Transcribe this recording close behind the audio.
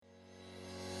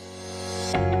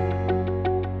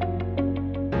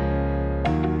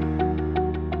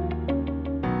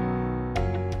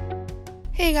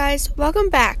Hey guys, welcome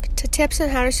back to Tips on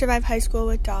How to Survive High School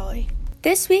with Dolly.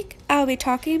 This week, I'll be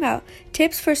talking about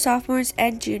tips for sophomores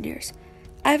and juniors.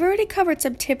 I've already covered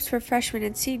some tips for freshmen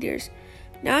and seniors.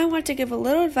 Now I want to give a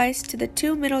little advice to the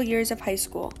 2 middle years of high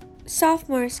school.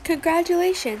 Sophomores,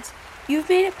 congratulations! You've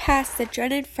made it past the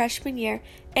dreaded freshman year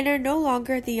and are no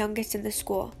longer the youngest in the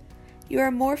school. You are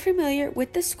more familiar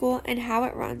with the school and how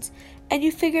it runs, and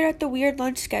you figured out the weird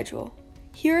lunch schedule.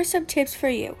 Here are some tips for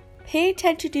you. Pay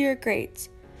attention to your grades.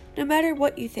 No matter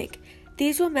what you think,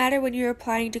 these will matter when you're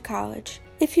applying to college.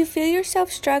 If you feel yourself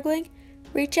struggling,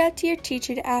 reach out to your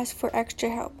teacher to ask for extra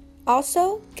help.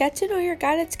 Also, get to know your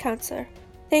guidance counselor.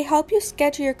 They help you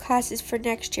schedule your classes for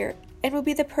next year and will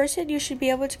be the person you should be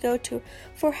able to go to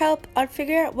for help on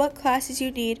figuring out what classes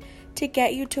you need to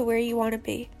get you to where you want to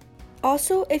be.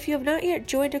 Also, if you have not yet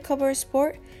joined a club or a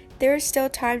sport, there is still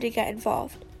time to get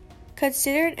involved.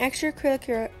 Consider an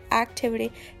extracurricular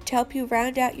activity to help you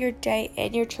round out your day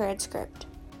and your transcript.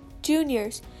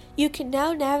 Juniors, you can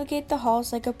now navigate the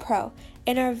halls like a pro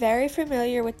and are very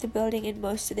familiar with the building and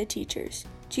most of the teachers.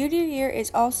 Junior year is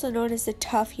also known as the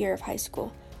tough year of high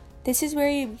school. This is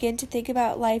where you begin to think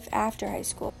about life after high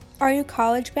school. Are you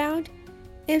college bound?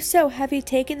 If so, have you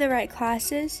taken the right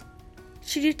classes?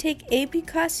 Should you take AP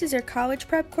classes or college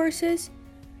prep courses?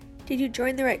 Did you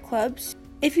join the right clubs?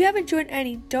 If you haven't joined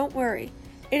any, don't worry.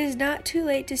 It is not too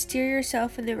late to steer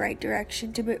yourself in the right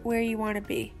direction to where you want to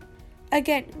be.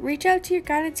 Again, reach out to your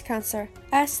guidance counselor.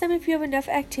 Ask them if you have enough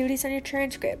activities on your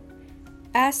transcript.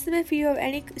 Ask them if you have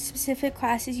any specific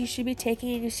classes you should be taking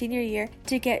in your senior year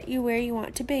to get you where you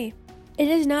want to be. It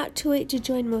is not too late to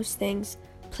join most things.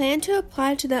 Plan to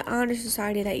apply to the honor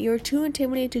society that you are too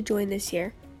intimidated to join this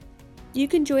year. You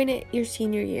can join it your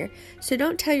senior year, so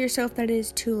don't tell yourself that it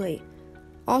is too late.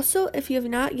 Also, if you have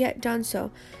not yet done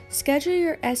so, schedule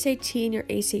your SAT and your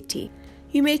ACT.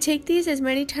 You may take these as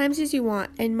many times as you want,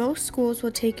 and most schools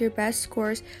will take your best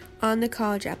scores on the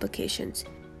college applications.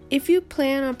 If you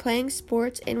plan on playing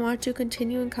sports and want to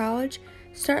continue in college,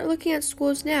 start looking at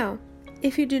schools now.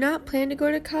 If you do not plan to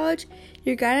go to college,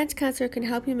 your guidance counselor can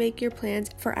help you make your plans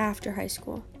for after high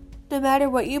school. No matter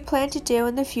what you plan to do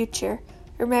in the future,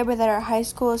 remember that our high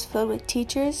school is filled with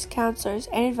teachers, counselors,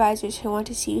 and advisors who want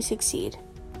to see you succeed.